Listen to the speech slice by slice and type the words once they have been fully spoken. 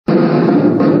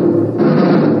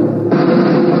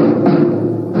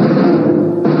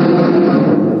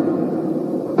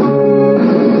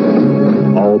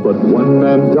One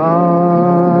man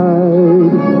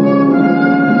died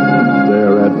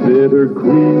there at Bitter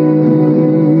Creek,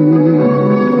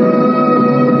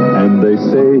 and they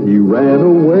say he ran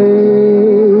away.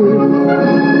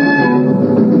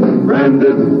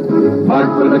 Branded,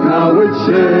 marked with a coward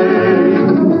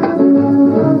shame.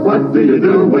 What do you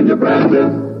do when you're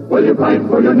branded? Well, you fight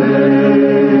for your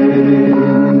name.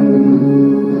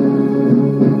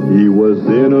 He was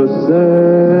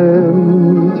innocent,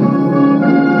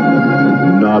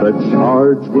 not a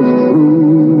charge was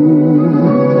true,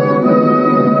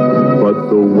 but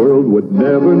the world would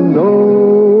never know.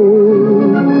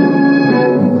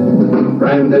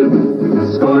 Branded,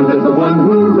 scorned as the one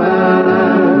who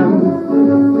ran.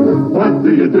 What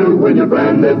do you do when you're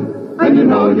branded and you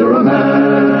know you're a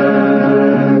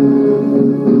man?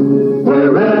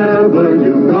 Wherever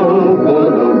you go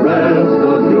for the rest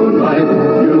of your life,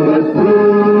 you must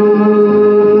prove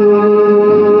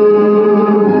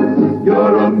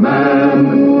you're a man.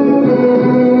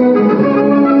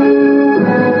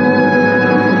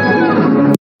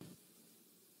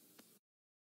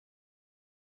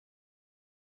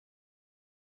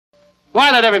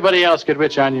 Why let everybody else get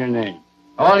rich on your name?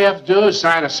 All you have to do is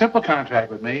sign a simple contract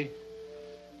with me.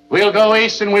 We'll go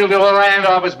east and we'll do a land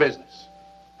office business.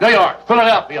 New York,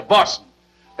 Philadelphia, Boston.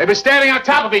 They've been standing on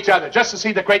top of each other just to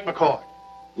see the great McCord.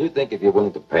 You think if you're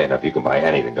willing to pay enough, you can buy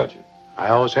anything, don't you? I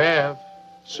always have,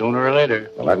 sooner or later.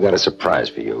 Well, I've got a surprise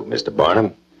for you, Mr.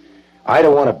 Barnum. I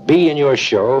don't want to be in your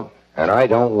show, and I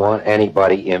don't want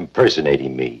anybody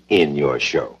impersonating me in your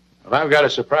show. Well, I've got a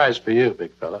surprise for you,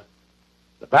 big fella.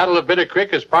 The Battle of Bitter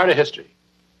Creek is part of history,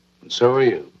 and so are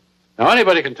you. Now,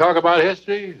 anybody can talk about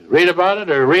history, read about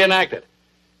it, or reenact it.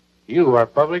 You are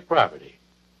public property.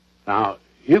 Now,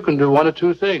 you can do one of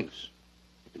two things.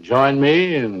 You can join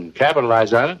me and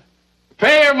capitalize on it.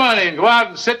 Pay your money and go out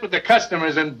and sit with the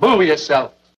customers and boo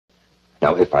yourself.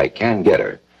 Now, if I can get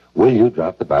her, will you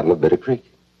drop the Battle of Bitter Creek?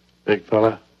 Big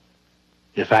fella,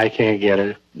 if I can't get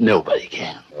her, nobody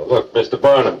can. Now, look, Mr.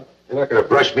 Barnum, you're not going to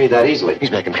brush me that easily.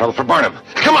 He's making trouble for Barnum.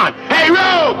 Come on! Hey,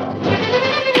 Rube!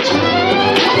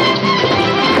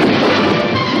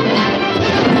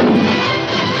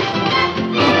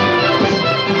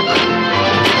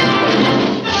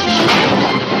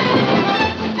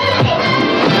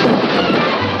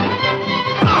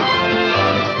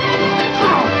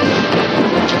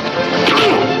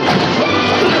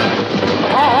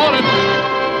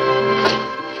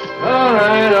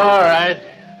 All right.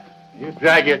 You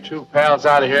drag your two pals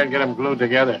out of here and get them glued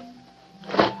together.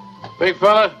 Big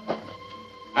fella,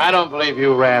 I don't believe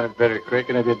you ran at Bitter Creek,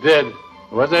 and if you did, there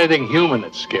wasn't anything human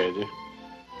that scared you.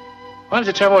 Why don't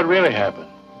you tell me what really happened?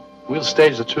 We'll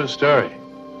stage the true story.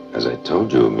 As I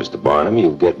told you, Mr. Barnum,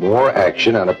 you'll get more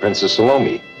action out of Princess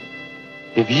Salome.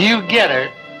 If you get her,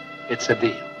 it's a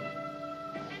deal.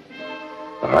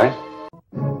 All right?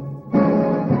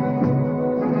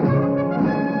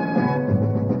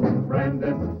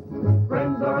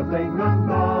 Friends are a thing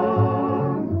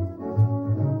unknown.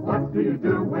 What do you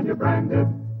do when you're branded?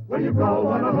 Well, you go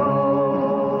on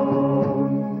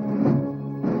alone.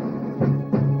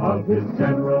 Of his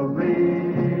General Reed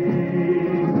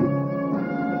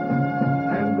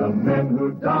and the men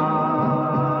who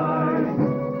died,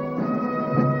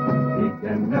 he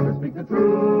can never speak the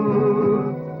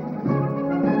truth.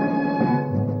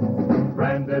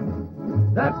 Branded,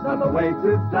 that's not the way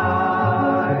to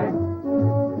die.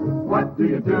 What do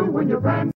you do when you're branded?